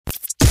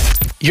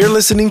You're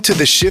listening to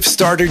the Shift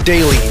Starter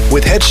Daily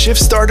with head Shift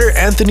Starter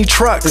Anthony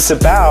Trucks. It's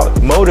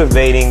about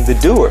motivating the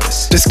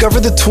doers. Discover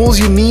the tools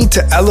you need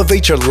to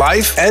elevate your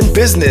life and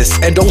business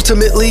and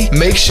ultimately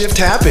make shift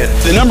happen.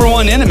 The number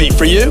one enemy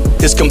for you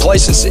is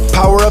complacency.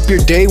 Power up your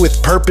day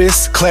with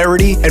purpose,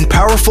 clarity, and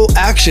powerful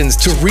actions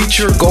to reach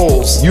your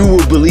goals. You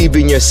will believe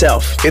in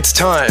yourself. It's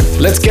time.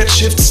 Let's get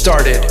shift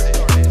started.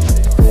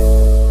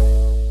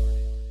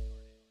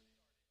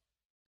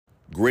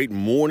 Great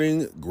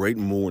morning, great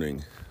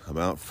morning. I'm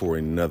out for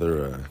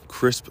another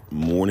crisp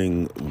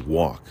morning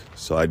walk.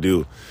 So I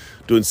doing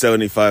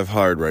 75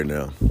 hard right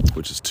now,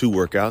 which is 2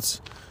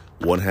 workouts.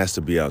 One has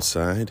to be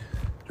outside,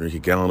 drink a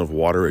gallon of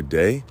water a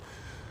day,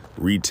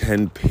 read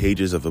 10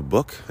 pages of a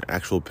book,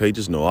 actual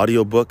pages, no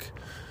audio book.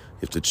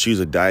 You have to choose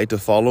a diet to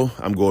follow.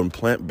 I'm going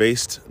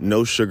plant-based,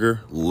 no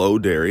sugar, low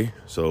dairy,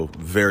 so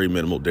very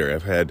minimal dairy.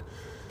 I've had,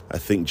 I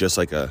think, just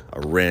like a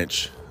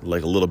ranch,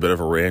 like a little bit of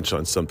a ranch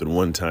on something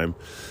one time.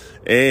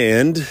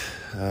 And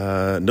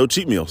no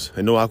cheat meals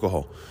and no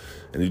alcohol.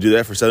 And you do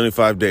that for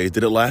 75 days.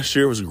 Did it last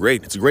year. It was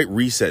great. It's a great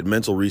reset,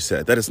 mental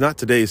reset. That is not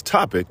today's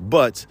topic,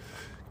 but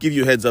give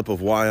you a heads up of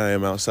why I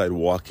am outside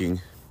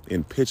walking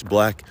in pitch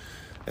black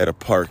at a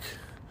park.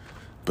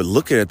 But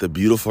looking at the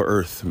beautiful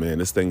earth, man,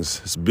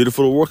 it's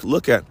beautiful to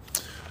look at.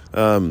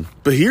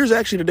 But here's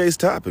actually today's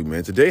topic,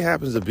 man. Today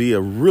happens to be a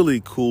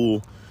really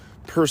cool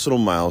personal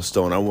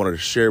milestone I wanted to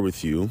share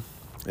with you.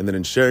 And then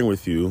in sharing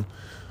with you,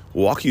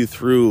 walk you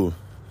through,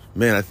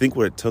 man, I think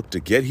what it took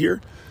to get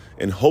here,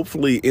 and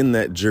hopefully in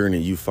that journey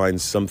you find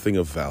something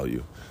of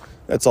value.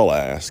 That's all I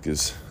ask,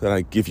 is that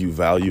I give you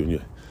value and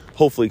you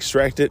hopefully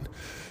extract it.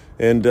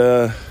 And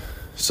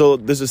so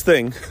there's this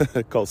thing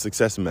called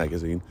Success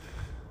Magazine.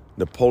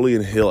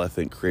 Napoleon Hill, I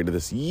think, created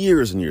this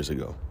years and years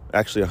ago.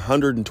 Actually,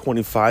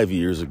 125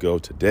 years ago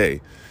today,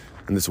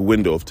 in this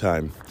window of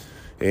time.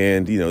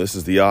 And, this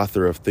is the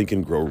author of Think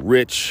and Grow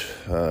Rich,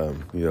 the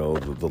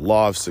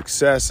Law of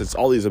Success. It's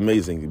all these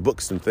amazing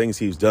books and things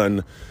he's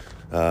done.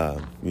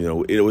 It's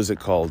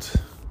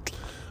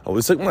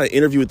like my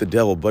Interview with the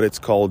Devil, but it's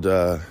called,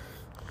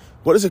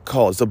 what is it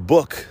called? It's a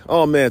book.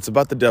 Oh, man, it's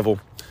about the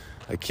devil.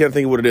 I can't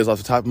think of what it is off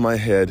the top of my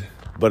head,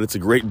 but it's a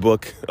great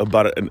book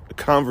about a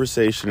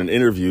conversation, an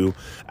interview,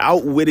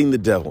 outwitting the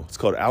devil. It's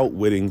called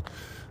Outwitting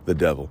the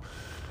Devil.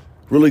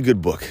 Really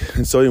good book.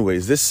 And so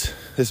anyways, this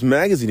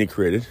magazine he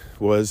created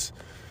was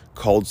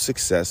called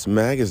Success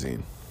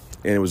Magazine.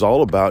 And it was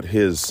all about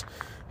his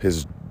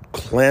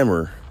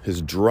clamor,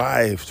 his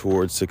drive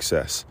towards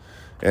success.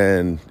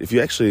 And if you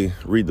actually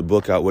read the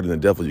book Outwitting the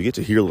Devil, you get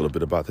to hear a little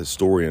bit about this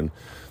story. And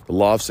the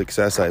Law of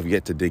Success I've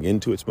yet to dig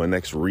into. It's my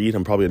next read.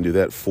 I'm probably going to do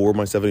that for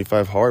my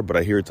 75 hard, but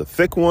I hear it's a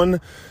thick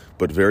one,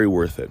 but very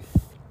worth it.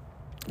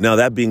 Now,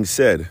 that being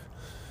said,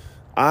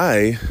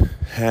 I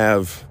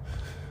have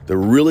the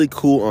really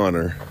cool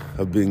honor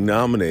of being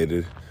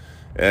nominated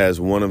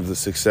as one of the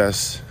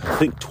Success, I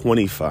think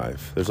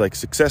 25. There's like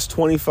Success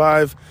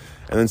 25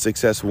 and then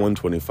Success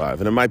 125.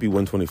 And it might be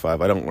 125.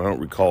 I don't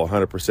recall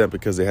 100%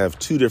 because they have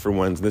 2 different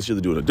ones. And this year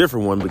they're doing a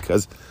different one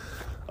because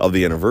of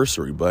the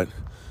anniversary. But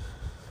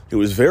it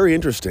was very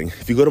interesting.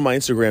 If you go to my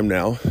Instagram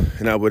now,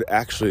 and I would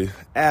actually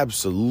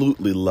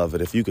absolutely love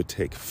it if you could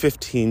take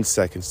 15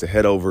 seconds to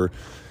head over,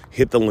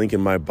 hit the link in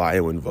my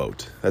bio and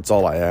vote. That's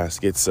all I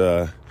ask.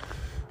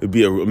 It'd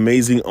be an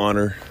amazing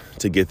honor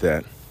to get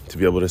that, to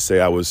be able to say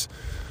I was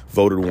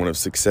voted one of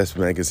Success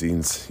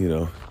Magazine's,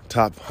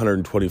 top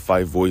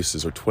 125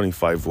 voices or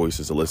 25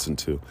 voices to listen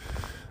to.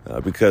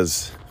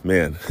 Because,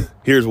 man,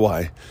 here's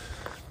why.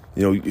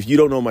 If you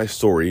don't know my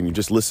story and you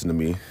just listen to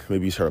me,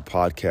 maybe you heard a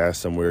podcast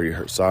somewhere,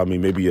 you saw me,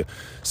 maybe you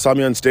saw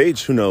me on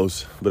stage, who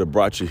knows, but it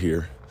brought you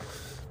here.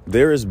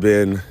 There has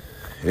been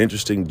an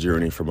interesting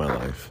journey for my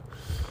life.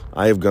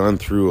 I have gone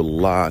through a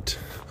lot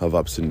of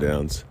ups and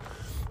downs.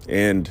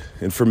 And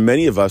for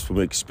many of us, when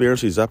we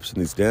experience these ups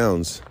and these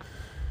downs,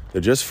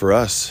 they're just for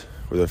us,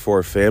 or they're for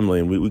our family,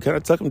 and we kind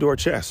of tuck them to our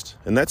chest.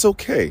 And that's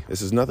okay.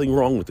 This is nothing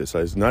wrong with this.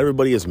 Not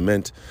everybody is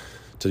meant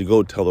to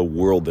go tell the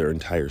world their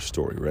entire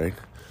story, right?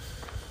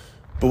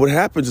 But what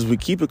happens is we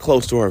keep it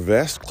close to our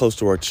vest, close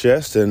to our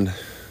chest, and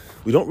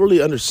we don't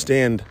really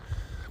understand,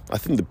 I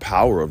think, the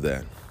power of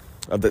that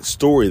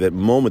story, that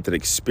moment, that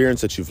experience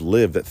that you've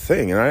lived, that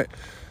thing. And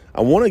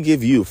I want to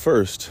give you,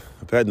 first,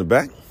 a pat in the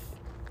back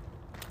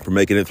for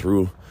making it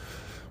through,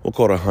 we'll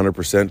call it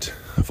 100%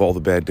 of all the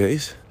bad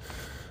days,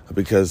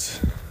 because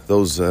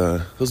those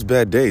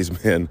bad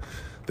days, man,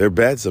 they're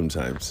bad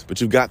sometimes,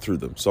 but you've got through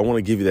them. So I want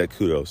to give you that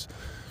kudos.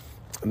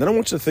 And then I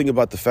want you to think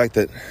about the fact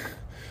that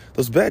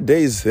those bad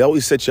days, they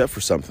always set you up for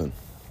something.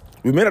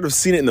 We may not have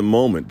seen it in the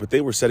moment, but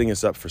they were setting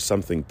us up for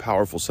something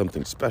powerful,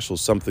 something special,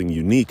 something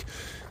unique.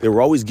 They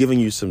were always giving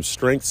you some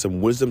strength, some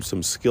wisdom,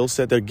 some skill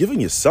set. They're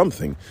giving you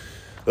something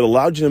that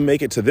allowed you to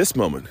make it to this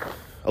moment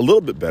a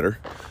little bit better,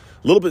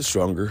 a little bit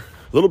stronger,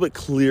 a little bit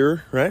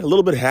clearer, right? A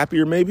little bit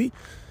happier maybe,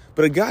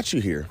 but it got you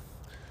here.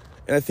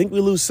 And I think we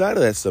lose sight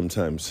of that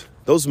sometimes.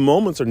 Those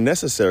moments are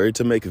necessary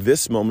to make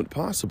this moment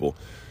possible.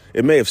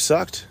 It may have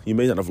sucked. You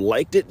may not have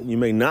liked it. You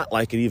may not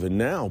like it even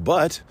now.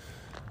 But,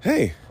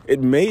 hey, It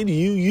made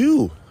you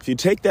you. If you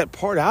take that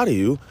part out of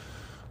you,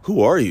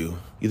 who are you?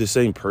 You the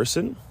same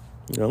person?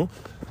 You know,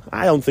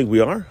 I don't think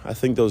we are. I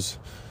think those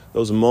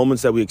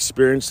moments that we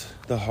experience,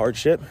 the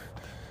hardship,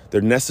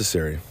 they're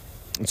necessary.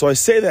 And so I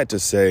say that to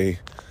say,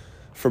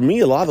 for me,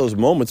 a lot of those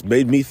moments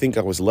made me think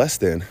I was less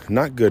than,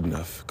 not good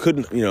enough,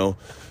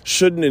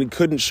 shouldn't and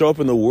couldn't show up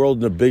in the world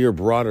in a bigger,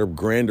 broader,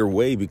 grander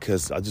way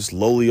because I'm just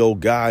lowly old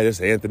guy,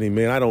 just Anthony,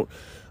 man. I don't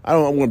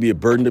want to be a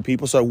burden to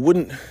people, so I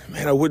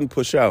wouldn't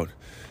push out.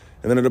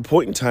 And then at a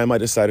point in time, I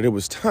decided it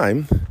was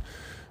time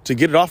to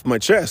get it off my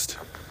chest,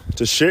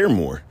 to share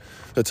more,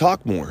 to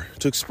talk more,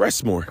 to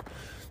express more,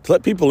 to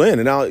let people in.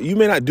 And now you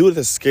may not do it at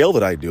the scale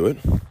that I do it,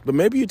 but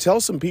maybe you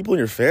tell some people in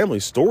your family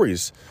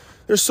stories.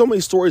 There's so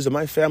many stories in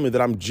my family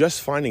that I'm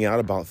just finding out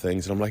about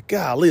things. And I'm like,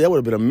 golly, that would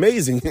have been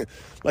amazing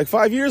like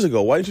 5 years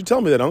ago. Why didn't you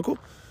tell me that, Uncle?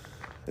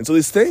 And so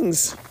these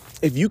things,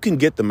 if you can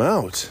get them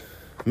out,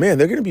 man,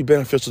 they're going to be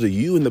beneficial to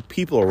you and the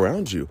people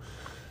around you.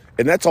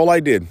 And that's all I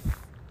did.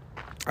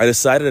 I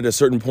decided at a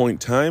certain point in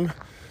time,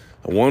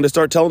 I wanted to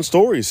start telling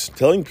stories,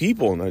 telling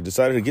people. And I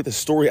decided to get the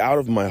story out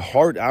of my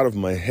heart, out of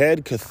my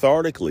head,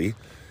 cathartically,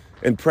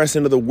 and press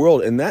into the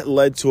world. And that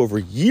led to, over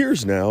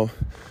years now,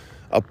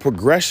 a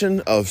progression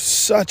of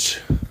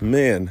such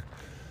immense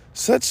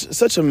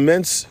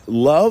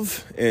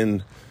love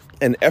and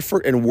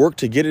effort and work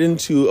to get it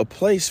into a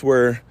place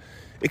where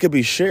it could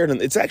be shared.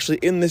 And it's actually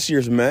in this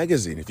year's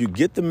magazine. If you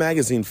get the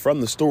magazine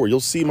from the store,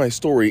 you'll see my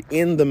story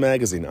in the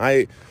magazine.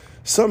 I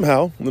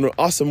somehow, in an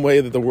awesome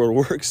way that the world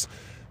works,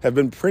 have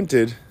been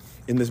printed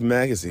in this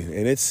magazine.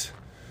 And it's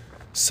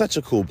such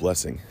a cool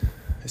blessing.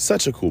 It's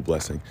such a cool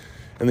blessing.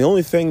 And the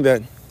only thing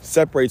that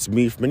separates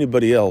me from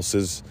anybody else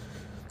is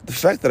the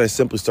fact that I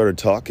simply started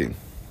talking.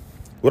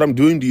 What I'm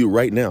doing to you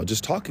right now,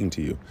 just talking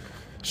to you,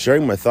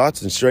 sharing my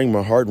thoughts and sharing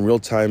my heart in real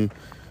time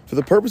for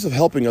the purpose of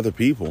helping other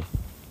people.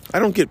 I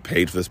don't get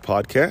paid for this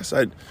podcast.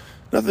 I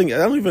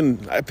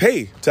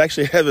pay to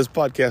actually have this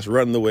podcast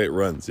run the way it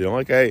runs. You know,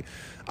 like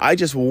I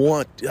just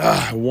want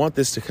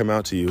this to come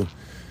out to you.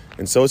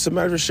 And so it's a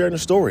matter of sharing a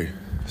story.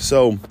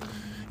 So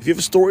if you have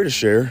a story to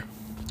share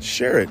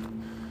it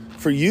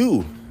for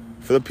you,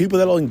 for the people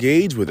that'll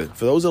engage with it,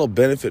 for those that'll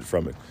benefit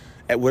from it,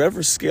 at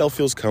whatever scale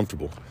feels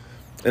comfortable.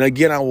 And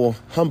again, I will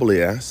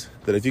humbly ask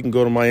that if you can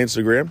go to my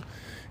Instagram,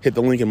 hit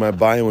the link in my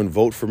bio and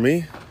vote for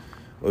me,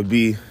 I would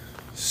be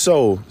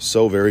so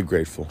very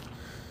grateful.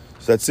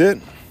 So that's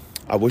it.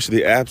 I wish you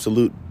the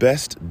absolute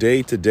best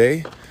day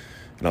today,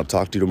 and I'll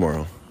talk to you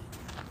tomorrow.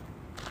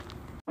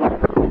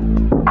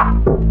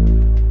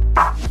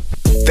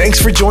 Thanks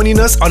for joining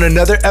us on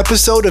another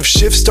episode of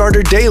Shift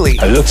Starter Daily.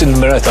 I looked in the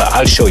mirror and thought,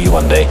 I'll show you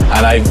one day.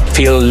 And I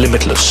feel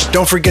limitless.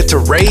 Don't forget to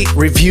rate,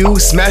 review,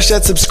 smash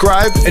that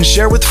subscribe, and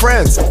share with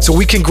friends so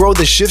we can grow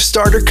the Shift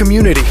Starter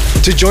community.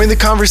 To join the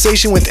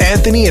conversation with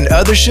Anthony and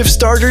other Shift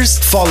Starters,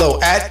 follow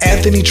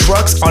 @Anthony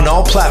Trucks on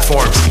all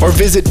platforms or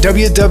visit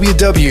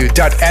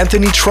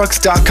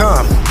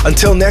www.anthonytrucks.com.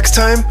 Until next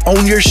time,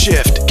 own your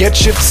shift, get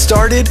shift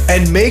started,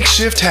 and make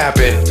shift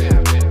happen.